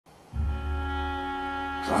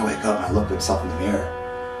So when I wake up and I look at myself in the mirror,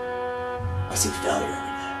 I see failure every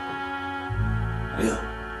day. I do.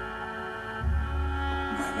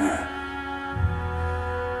 I'm like, man,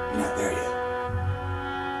 you're not there yet.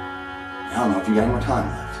 I don't know if you got any more time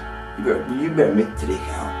left. You better make today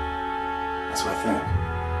count. That's what I think.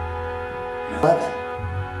 You're 11.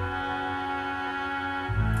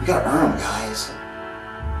 You gotta earn them, guys.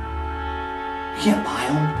 You can't buy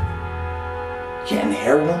them. You can't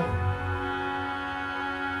inherit them.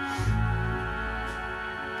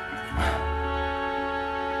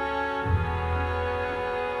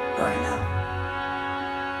 Burning out.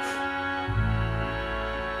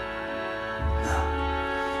 No.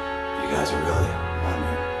 You guys are really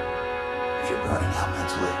wondering if you're burning out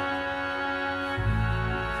mentally.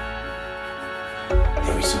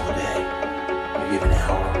 Every single day, you give an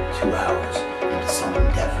hour, 2 hours into some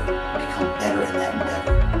endeavor, become better in that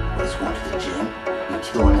endeavor. Whether it's going to the gym, you're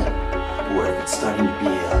killing it, or if it's studying to be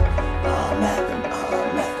a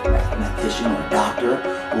mathematician or a doctor,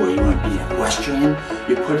 or you want to be an equestrian,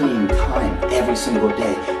 you're putting in time every single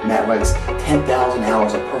day. Matt writes, 10,000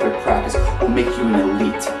 hours of perfect practice will make you an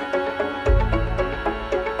elite.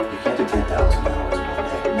 You can't do 10,000 hours in one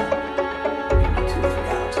day, no. You can do 2 or 3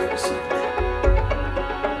 hours every single day.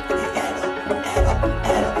 They add up and add up and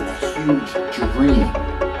add up, and that huge dream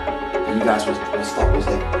that you guys thought was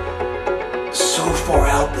like so far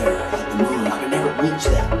out there at the moon, I could never reach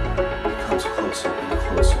that. It comes closer and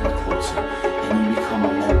closer and closer, and you become a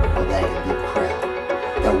member of that elite crowd,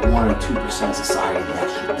 that 1 or 2% of society that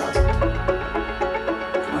actually does it.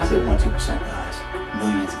 When I say 1 or 2%, guys,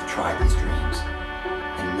 millions have tried these dreams,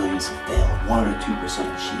 and millions have failed. 1 or 2%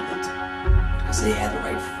 achieve it, because they had the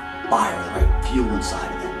right fire, the right fuel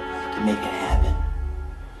inside of them to make it happen.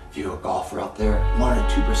 If you're a golfer out there, 1 or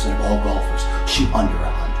 2% of all golfers shoot under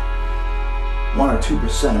 100. 1 or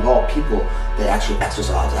 2% of all people that actually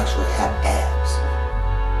exercise actually have abs.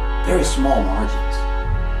 Very small margins.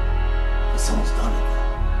 But someone's done it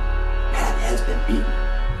though. Path has been beaten.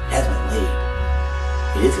 It has been laid.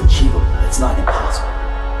 It is achievable. It's not impossible.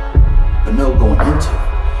 But no, going into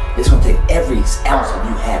it, it's going to take every ounce that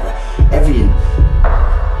you have,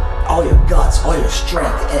 all your guts, all your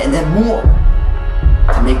strength, and then more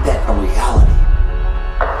to make that a reality.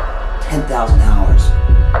 10,000 hours.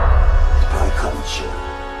 Cutting it short.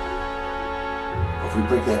 But if we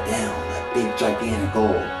break that down, that big gigantic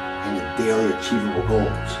goal, into daily achievable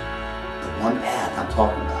goals, the one path I'm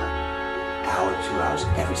talking about, hour, 2 hours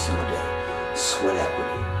every single day, sweat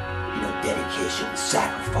equity, dedication,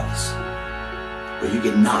 sacrifice, where you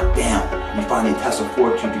get knocked down and you find the intestinal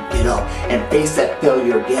fortitude to get up and face that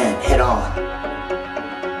failure again, head on.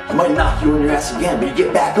 It might knock you on your ass again, but you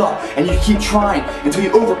get back up and you keep trying until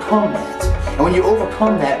you overcome that. And when you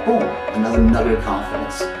overcome that, boom, another nugget of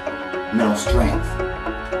confidence, mental strength,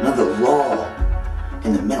 another law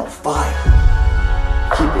in the mental fire.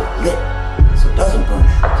 Keep it lit so it doesn't burn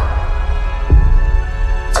out.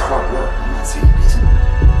 It's hard work, I'm not saying it isn't.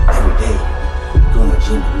 Every day you go to the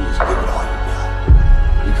gym and you just give it all you got.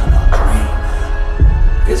 You come out drained,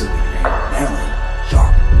 man. Physically drained, mentally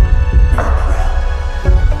sharp, mentally proud.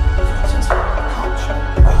 Sense of accomplishment,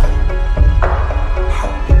 pride,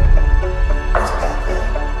 empowerment. That's bad there.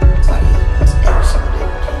 It's not easy, man. It's every single day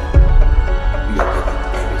routine. You gotta get up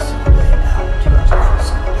every single day, an hour, 2 hours every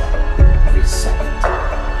single day. Every second of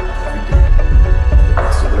every day. For the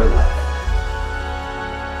rest of their life.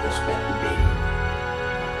 They're spent debating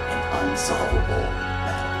an unsolvable